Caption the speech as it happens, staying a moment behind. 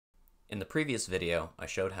In the previous video, I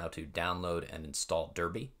showed how to download and install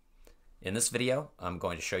Derby. In this video, I'm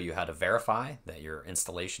going to show you how to verify that your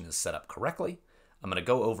installation is set up correctly. I'm going to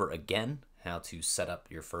go over again how to set up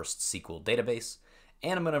your first SQL database,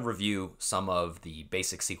 and I'm going to review some of the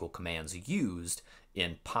basic SQL commands used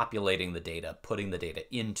in populating the data, putting the data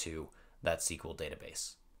into that SQL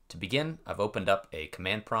database. To begin, I've opened up a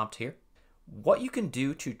command prompt here. What you can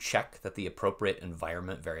do to check that the appropriate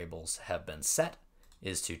environment variables have been set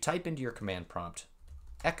is to type into your command prompt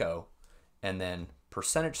echo and then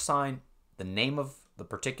 %, the name of the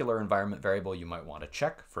particular environment variable you might want to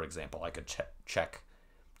check. For example, I could check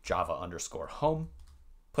Java_home,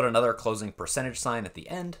 put another closing % at the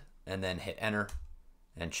end, and then hit enter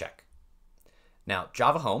and check. Now,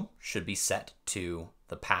 Java home should be set to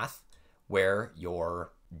the path where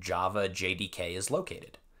your Java JDK is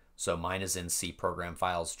located. So mine is in C program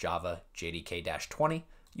files Java JDK-20.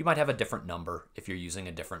 You might have a different number if you're using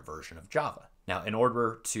a different version of Java. Now, in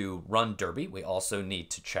order to run Derby, we also need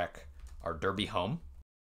to check our Derby home.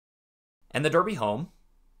 And the Derby home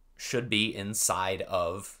should be inside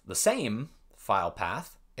of the same file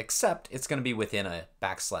path, except it's going to be within a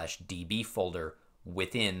 \db folder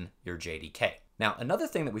within your JDK. Now, another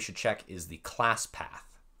thing that we should check is the class path.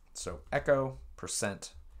 So echo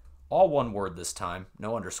 %, all one word this time,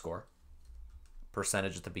 no underscore, %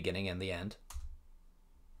 at the beginning and the end,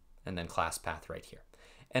 and then class path right here.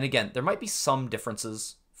 And again, there might be some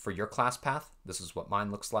differences for your class path. This is what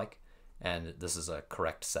mine looks like, and this is a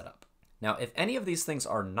correct setup. Now, if any of these things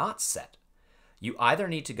are not set, you either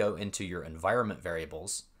need to go into your environment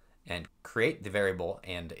variables and create the variable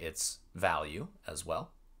and its value as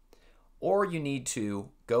well, or you need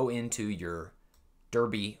to go into your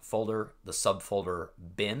Derby folder, the subfolder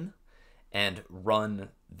bin, and run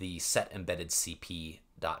the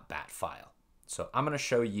setEmbeddedCP.bat file. So I'm going to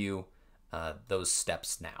show you those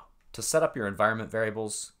steps now. To set up your environment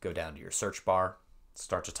variables, go down to your search bar,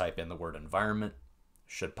 start to type in the word environment.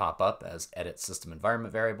 Should pop up as edit system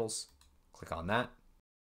environment variables. Click on that.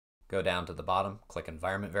 Go down to the bottom, click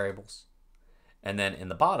environment variables. And then in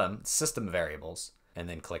the bottom, system variables, and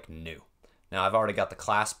then click new. Now I've already got the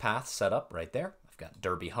class path set up right there. I've got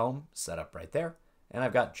Derby home set up right there. And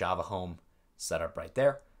I've got Java home set up right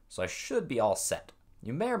there. So I should be all set.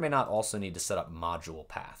 You may or may not also need to set up module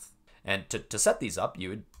path. And to set these up, you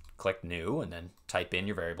would click new and then type in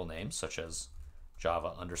your variable names, such as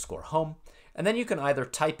Java_home. And then you can either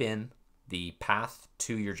type in the path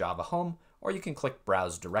to your Java home, or you can click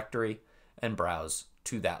browse directory and browse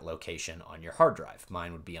to that location on your hard drive.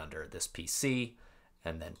 Mine would be under this PC,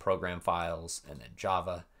 and then program files, and then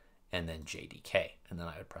Java, and then JDK. And then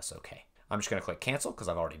I would press OK. I'm just going to click cancel because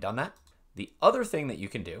I've already done that. The other thing that you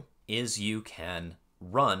can do is you can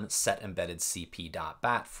run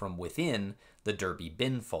setEmbeddedCP.bat from within the Derby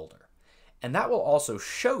bin folder. And that will also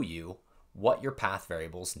show you what your path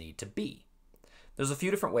variables need to be. There's a few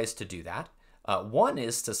different ways to do that. One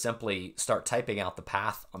is to simply start typing out the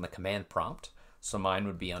path on the command prompt. So mine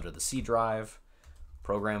would be under the C drive,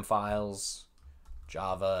 program files,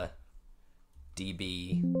 Java,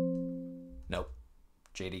 DB, nope,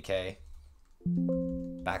 JDK,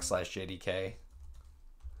 \JDK,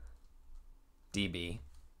 DB,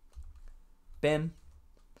 bin,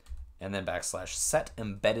 and then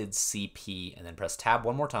 \setEmbeddedCP, and then press tab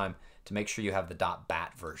one more time to make sure you have the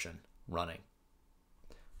 .bat version running.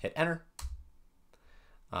 Hit enter,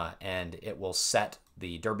 and it will set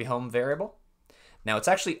the Derby home variable. Now it's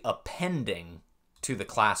actually appending to the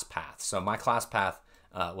class path. So my class path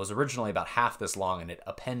was originally about half this long, and it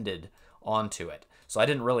appended onto it. So I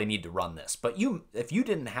didn't really need to run this. But if you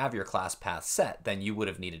didn't have your class path set, then you would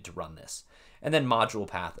have needed to run this. And then module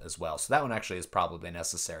path as well. So that one actually is probably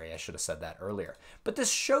necessary. I should have said that earlier. But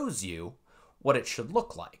this shows you what it should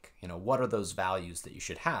look like. You know, what are those values that you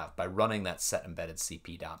should have by running that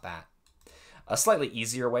setEmbeddedCP.bat. A slightly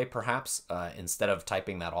easier way, perhaps, instead of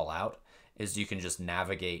typing that all out, is you can just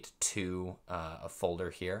navigate to a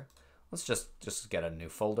folder here. Let's just get a new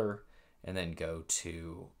folder and then go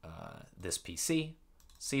to this PC,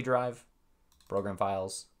 C drive, program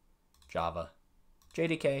files, Java,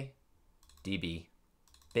 JDK, DB,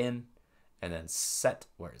 bin, and then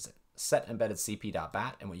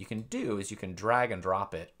setEmbeddedCP.bat. And what you can do is you can drag and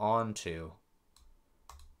drop it onto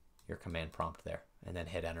your command prompt there and then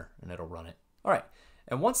hit enter and it'll run it. All right.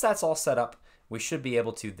 And once that's all set up, we should be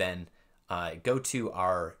able to then go to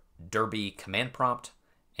our Derby command prompt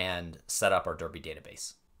and set up our Derby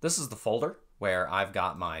database. This is the folder where I've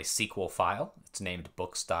got my SQL file. It's named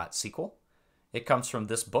books.sql. It comes from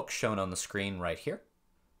this book shown on the screen right here.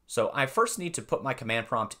 So I first need to put my command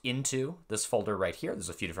prompt into this folder right here. There's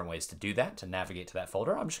a few different ways to do that, to navigate to that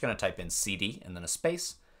folder. I'm just going to type in cd and then a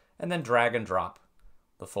space, and then drag and drop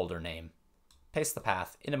the folder name, paste the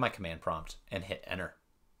path into my command prompt, and hit enter.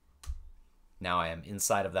 Now I am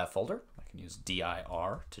inside of that folder. I can use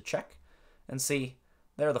dir to check and see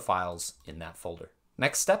there are the files in that folder.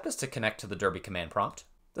 Next step is to connect to the Derby command prompt.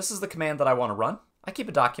 This is the command that I want to run. I keep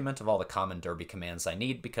a document of all the common Derby commands I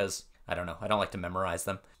need because, I don't like to memorize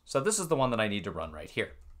them. So this is the one that I need to run right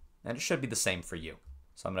here. And it should be the same for you.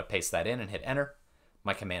 So I'm going to paste that in and hit enter.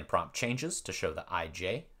 My command prompt changes to show the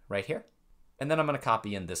IJ right here. And then I'm going to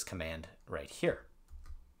copy in this command right here.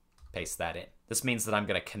 Paste that in. This means that I'm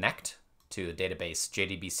going to connect to the database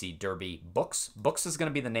JDBC Derby Books. Books is going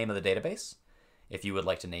to be the name of the database. If you would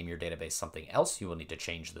like to name your database something else, you will need to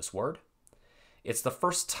change this word. It's the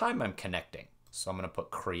first time I'm connecting. So I'm going to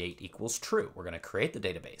put create equals true. We're going to create the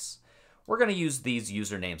database. We're going to use these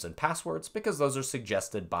usernames and passwords because those are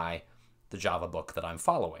suggested by the Java book that I'm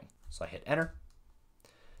following. So I hit enter.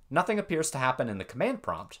 Nothing appears to happen in the command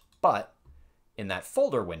prompt, but in that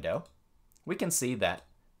folder window, we can see that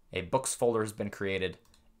a books folder has been created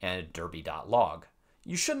and a derby.log.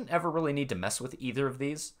 You shouldn't ever really need to mess with either of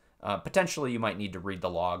these. Potentially, you might need to read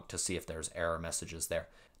the log to see if there's error messages there.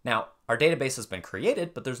 Now, our database has been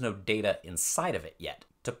created, but there's no data inside of it yet.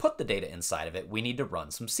 To put the data inside of it, we need to run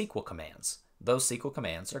some SQL commands. Those SQL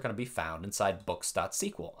commands are going to be found inside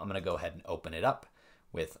books.sql. I'm going to go ahead and open it up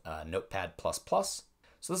with Notepad++.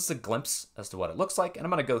 So this is a glimpse as to what it looks like, and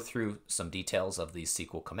I'm going to go through some details of these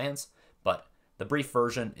SQL commands, but the brief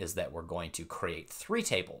version is that we're going to create 3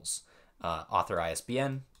 tables, author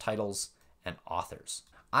ISBN, titles, and authors.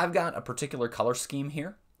 I've got a particular color scheme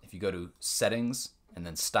here. If you go to settings and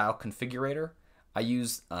then style configurator, I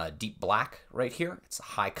use deep black right here. It's a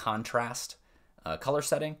high contrast color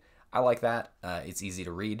setting. I like that. It's easy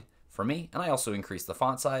to read for me, and I also increase the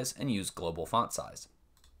font size and use global font size.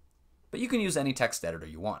 But you can use any text editor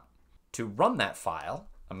you want. To run that file,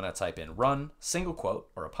 I'm going to type in run single quote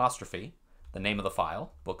or apostrophe, the name of the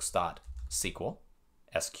file, books.sql,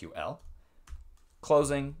 SQL,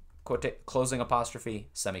 closing apostrophe,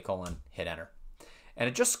 semicolon, hit enter. And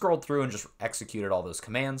it just scrolled through and just executed all those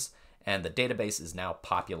commands, and the database is now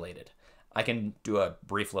populated. I can do a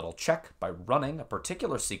brief little check by running a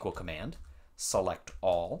particular SQL command, select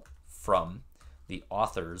all from the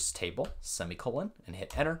authors table, semicolon, and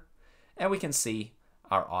hit enter. And we can see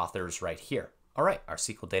our authors right here. All right, our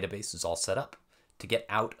SQL database is all set up. To get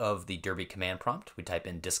out of the Derby command prompt, we type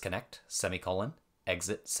in disconnect, semicolon,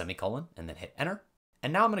 exit, semicolon, and then hit enter.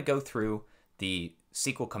 And now I'm going to go through the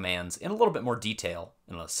SQL commands in a little bit more detail,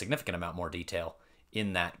 in a significant amount more detail,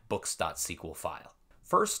 in that books.sql file.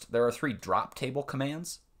 First, there are 3 drop table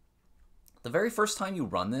commands. The very first time you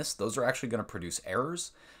run this, those are actually going to produce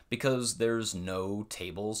errors because there's no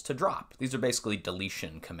tables to drop. These are basically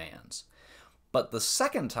deletion commands. But the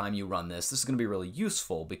second time you run this is going to be really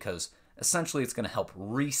useful because essentially it's going to help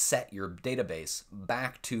reset your database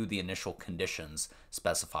back to the initial conditions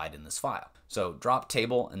specified in this file. So drop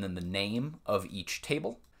table and then the name of each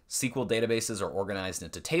table. SQL databases are organized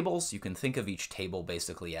into tables. You can think of each table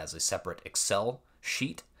basically as a separate Excel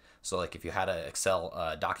sheet. So like if you had an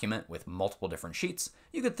Excel document with multiple different sheets,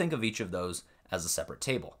 you could think of each of those as a separate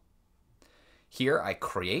table. Here I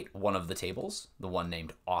create one of the tables, the one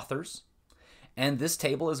named authors, and this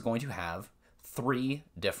table is going to have 3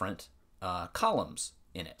 different columns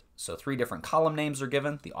in it. So 3 different column names are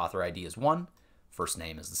given. The author ID is 1, first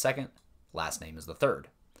name is the 2nd, last name is the 3rd.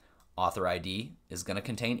 Author ID is going to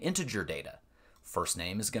contain integer data. First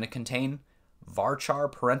name is going to contain varchar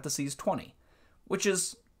parentheses 20, which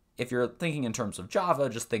is, if you're thinking in terms of Java,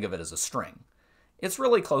 just think of it as a string. It's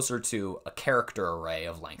really closer to a character array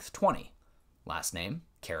of length 20. Last name,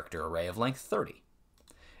 character array of length 30.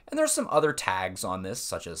 And there's some other tags on this,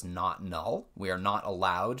 such as not null. We are not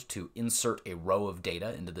allowed to insert a row of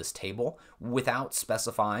data into this table without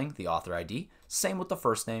specifying the author ID. Same with the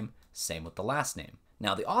first name, same with the last name.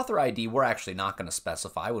 Now the author ID we're actually not going to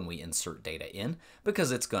specify when we insert data in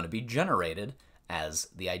because it's going to be generated as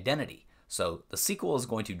the identity. So the SQL is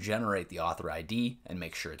going to generate the author ID and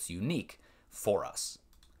make sure it's unique for us.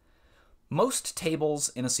 Most tables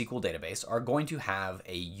in a SQL database are going to have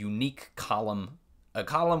a unique column, a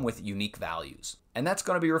column with unique values. And that's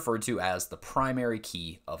going to be referred to as the primary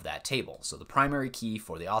key of that table. So the primary key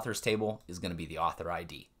for the authors table is going to be the author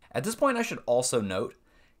ID. At this point, I should also note,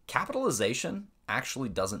 capitalization actually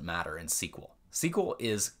doesn't matter in SQL. SQL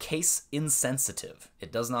is case insensitive.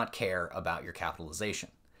 It does not care about your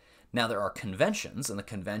capitalization. Now there are conventions, and the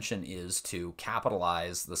convention is to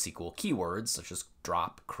capitalize the SQL keywords such as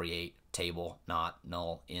drop, create, table, not,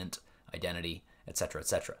 null, int, identity, etc.,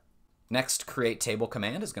 etc. Next, create table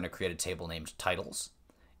command is going to create a table named titles.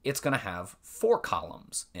 It's going to have 4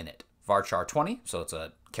 columns in it. Varchar 20, so it's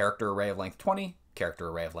a character array of length 20, character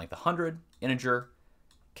array of length 100, integer,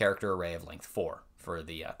 character array of length 4 for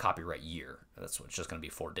the copyright year. That's what's just going to be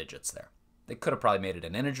 4 digits there. They could have probably made it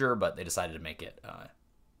an integer, but they decided to make it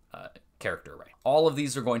character array. All of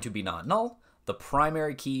these are going to be not null. The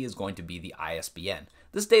primary key is going to be the ISBN.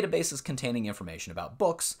 This database is containing information about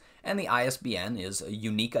books, and the ISBN is a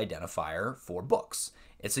unique identifier for books.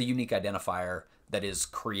 It's a unique identifier that is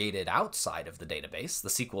created outside of the database. The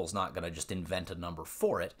SQL is not going to just invent a number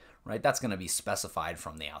for it, right? That's going to be specified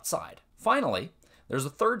from the outside. Finally, there's a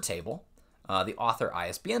third table, the author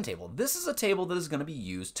ISBN table. This is a table that is going to be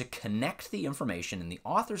used to connect the information in the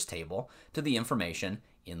authors table to the information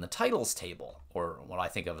in the titles table, or what I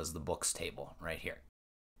think of as the books table right here.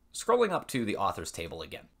 Scrolling up to the authors table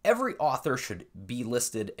again. Every author should be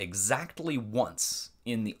listed exactly once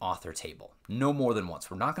in the author table, no more than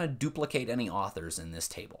once. We're not going to duplicate any authors in this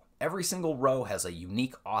table. Every single row has a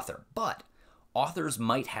unique author, but authors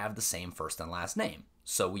might have the same first and last name,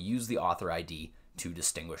 so we use the author ID to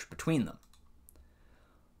distinguish between them.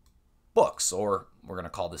 Books, or we're going to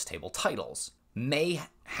call this table titles, may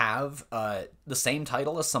have the same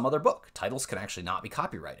title as some other book. Titles can actually not be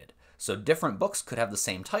copyrighted. So different books could have the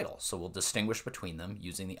same title, so we'll distinguish between them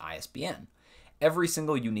using the ISBN. Every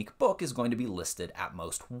single unique book is going to be listed at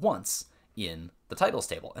most once in the titles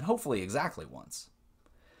table, and hopefully exactly once.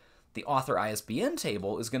 The author ISBN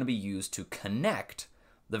table is going to be used to connect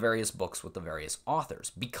the various books with the various authors,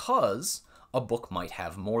 because a book might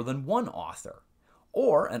have more than one author,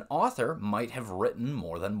 or an author might have written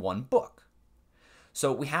more than one book.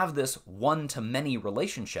 So we have this one-to-many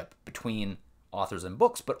relationship between authors and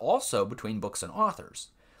books, but also between books and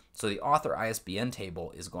authors. So the author ISBN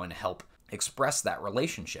table is going to help express that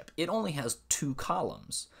relationship. It only has 2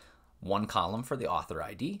 columns, one column for the author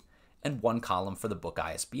ID and one column for the book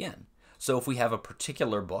ISBN. So if we have a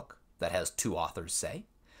particular book that has 2 authors, say,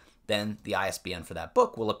 then the ISBN for that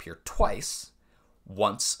book will appear twice,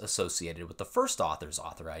 once associated with the first author's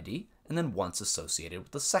author ID and then once associated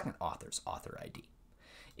with the second author's author ID.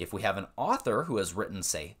 If we have an author who has written,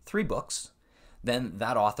 say, 3 books, then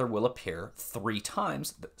that author will appear 3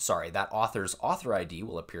 times. That author's author ID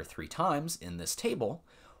will appear 3 times in this table,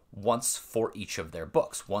 once for each of their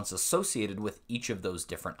books, once associated with each of those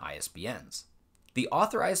different ISBNs. The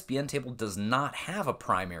author ISBN table does not have a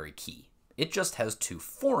primary key. It just has 2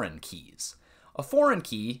 foreign keys. A foreign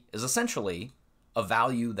key is essentially a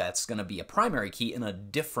value that's going to be a primary key in a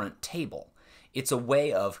different table. It's a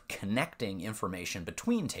way of connecting information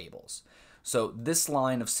between tables. So this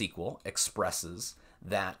line of SQL expresses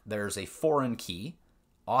that there's a foreign key,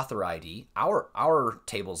 author ID, our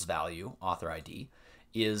table's value, author ID,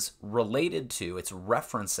 is related to, it's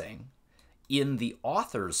referencing in the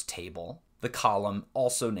authors table, the column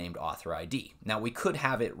also named author ID. Now we could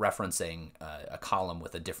have it referencing a column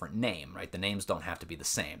with a different name, right? The names don't have to be the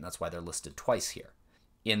same. That's why they're listed twice here.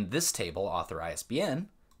 In this table, author ISBN,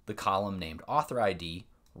 the column named author ID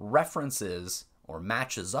references or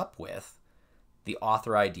matches up with the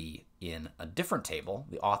author ID in a different table,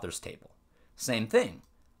 the authors table. Same thing.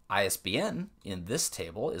 ISBN in this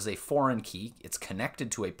table is a foreign key. It's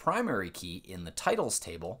connected to a primary key in the titles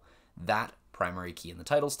table. That primary key in the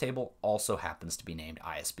titles table also happens to be named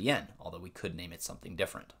ISBN, although we could name it something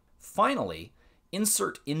different. Finally,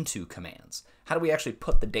 insert into commands. How do we actually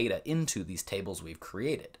put the data into these tables we've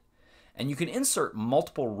created? And you can insert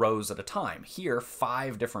multiple rows at a time. Here,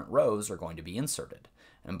 5 different rows are going to be inserted.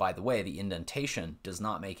 And by the way, the indentation does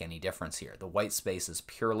not make any difference here. The white space is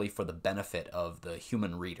purely for the benefit of the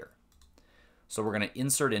human reader. So we're going to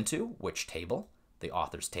insert into which table? The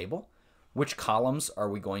authors table. Which columns are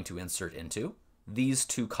we going to insert into? These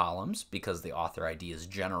 2 columns, because the author ID is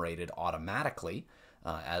generated automatically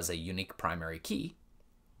as a unique primary key.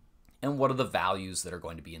 And what are the values that are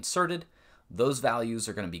going to be inserted? Those values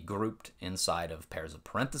are going to be grouped inside of pairs of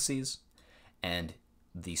parentheses, and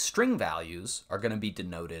the string values are going to be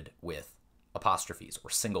denoted with apostrophes or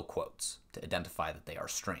single quotes to identify that they are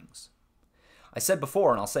strings. I said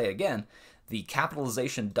before, and I'll say again, the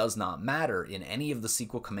capitalization does not matter in any of the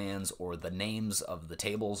SQL commands or the names of the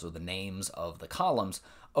tables or the names of the columns.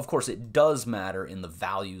 Of course, it does matter in the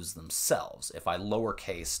values themselves. If I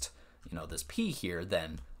lowercased, this P here,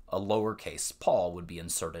 then a lowercase Paul would be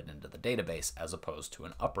inserted into the database as opposed to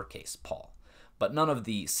an uppercase Paul. But none of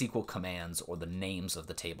the SQL commands or the names of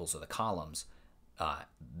the tables or the columns,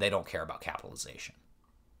 they don't care about capitalization.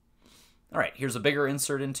 All right, here's a bigger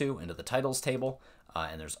insert into the titles table,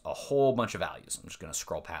 and there's a whole bunch of values. I'm just going to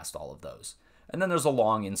scroll past all of those. And then there's a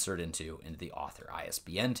long insert into the author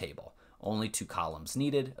ISBN table. Only 2 columns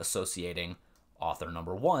needed, associating author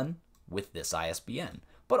number 1 with this ISBN.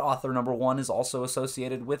 But author number 1 is also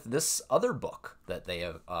associated with this other book that they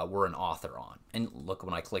were an author on. And look,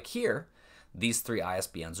 when I click here, these 3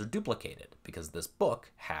 ISBNs are duplicated because this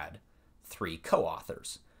book had 3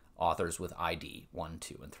 co-authors, authors with ID 1,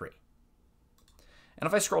 2, and 3. And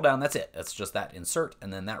if I scroll down, that's it. That's just that insert,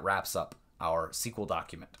 and then that wraps up our SQL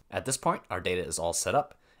document. At this point, our data is all set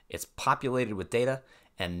up. It's populated with data,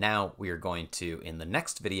 and now we are going to, in the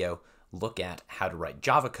next video, look at how to write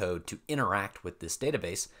Java code to interact with this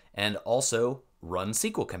database and also run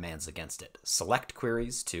SQL commands against it, select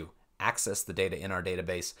queries to access the data in our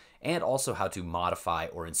database, and also how to modify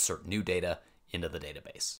or insert new data into the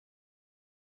database.